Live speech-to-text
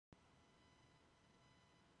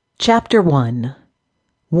Chapter 1.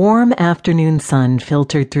 Warm afternoon sun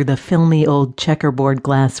filtered through the filmy old checkerboard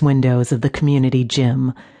glass windows of the community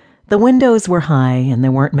gym. The windows were high, and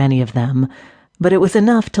there weren't many of them, but it was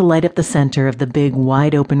enough to light up the center of the big,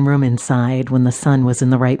 wide-open room inside when the sun was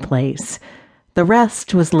in the right place. The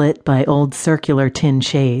rest was lit by old circular tin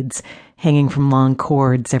shades, hanging from long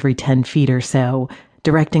cords every 10 feet or so,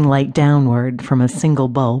 directing light downward from a single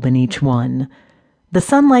bulb in each one. The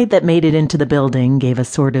sunlight that made it into the building gave a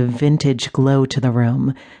sort of vintage glow to the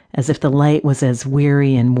room, as if the light was as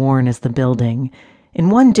weary and worn as the building. In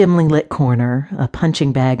one dimly lit corner, a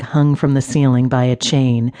punching bag hung from the ceiling by a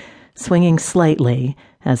chain, swinging slightly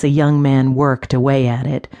as a young man worked away at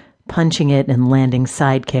it, punching it and landing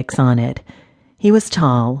side kicks on it. He was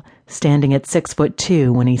tall, standing at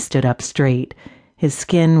 6'2" when he stood up straight. His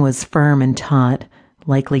skin was firm and taut,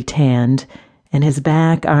 likely tanned, and his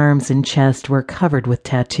back, arms, and chest were covered with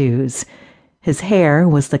tattoos. His hair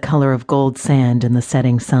was the color of gold sand in the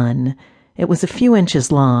setting sun. It was a few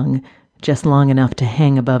inches long, just long enough to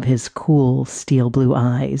hang above his cool, steel blue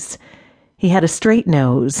eyes. He had a straight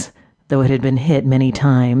nose, though it had been hit many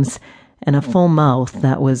times, and a full mouth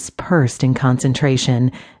that was pursed in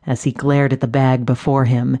concentration as he glared at the bag before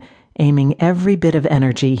him, aiming every bit of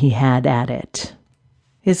energy he had at it.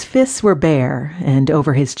 His fists were bare, and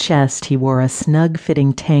over his chest he wore a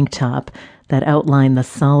snug-fitting tank top that outlined the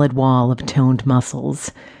solid wall of toned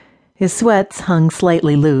muscles. His sweats hung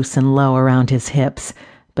slightly loose and low around his hips,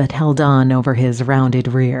 but held on over his rounded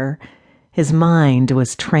rear. His mind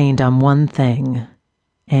was trained on one thing: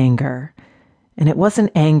 anger. And it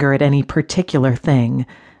wasn't anger at any particular thing,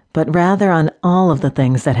 but rather on all of the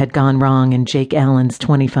things that had gone wrong in Jake Allen's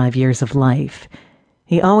 25 years of life.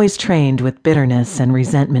 He always trained with bitterness and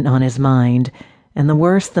resentment on his mind, and the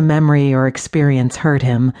worse the memory or experience hurt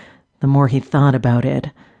him, the more he thought about it,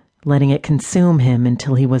 letting it consume him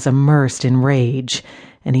until he was immersed in rage,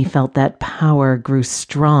 and he felt that power grew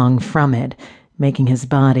strong from it, making his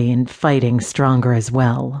body and fighting stronger as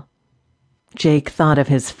well. Jake thought of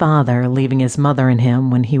his father leaving his mother and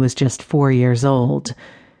him when he was just 4 years old.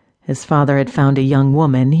 His father had found a young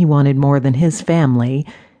woman he wanted more than his family,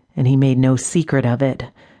 and he made no secret of it,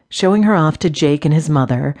 showing her off to Jake and his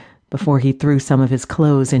mother before he threw some of his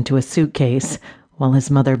clothes into a suitcase, while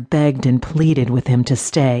his mother begged and pleaded with him to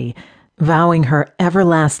stay, vowing her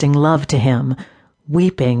everlasting love to him,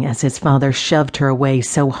 weeping as his father shoved her away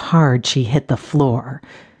so hard she hit the floor.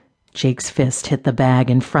 Jake's fist hit the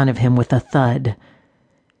bag in front of him with a thud.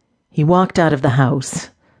 He walked out of the house,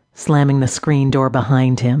 slamming the screen door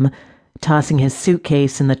behind him, tossing his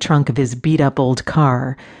suitcase in the trunk of his beat-up old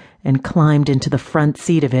car, and climbed into the front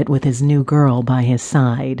seat of it with his new girl by his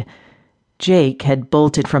side. Jake had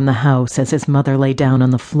bolted from the house as his mother lay down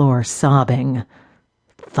on the floor sobbing.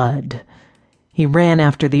 Thud. He ran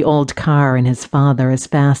after the old car and his father as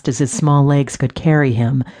fast as his small legs could carry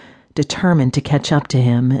him, determined to catch up to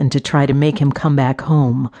him and to try to make him come back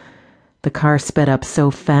home. The car sped up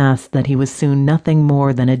so fast that he was soon nothing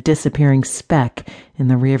more than a disappearing speck in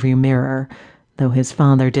the rearview mirror, though his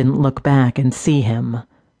father didn't look back and see him.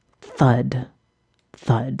 Thud.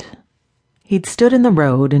 Thud. He'd stood in the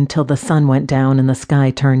road until the sun went down and the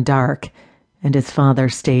sky turned dark, and his father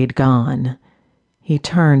stayed gone. He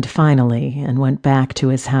turned finally and went back to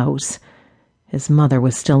his house. His mother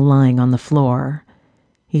was still lying on the floor.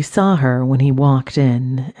 He saw her when he walked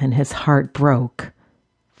in, and his heart broke.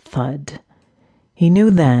 Thud. He knew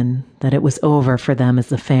then that it was over for them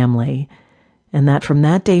as a family, and that from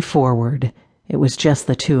that day forward, it was just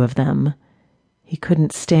the two of them. He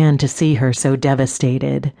couldn't stand to see her so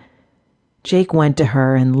devastated. Jake went to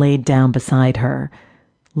her and laid down beside her,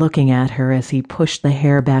 looking at her as he pushed the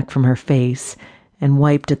hair back from her face and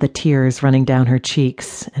wiped at the tears running down her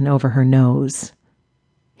cheeks and over her nose.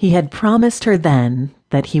 He had promised her then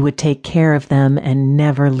that he would take care of them and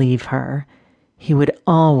never leave her. He would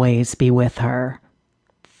always be with her.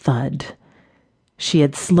 Thud. She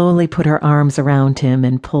had slowly put her arms around him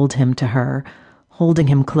and pulled him to her, holding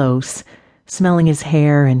him close, smelling his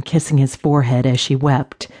hair and kissing his forehead as she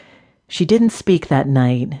wept. She didn't speak that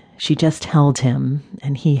night. She just held him,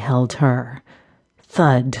 and he held her.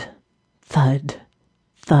 Thud. Thud.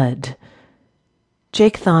 Thud.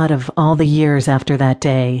 Jake thought of all the years after that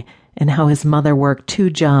day and how his mother worked 2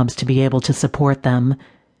 jobs to be able to support them.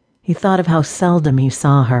 He thought of how seldom he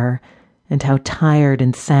saw her, and how tired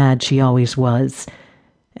and sad she always was,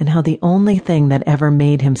 and how the only thing that ever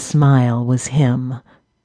made him smile was him.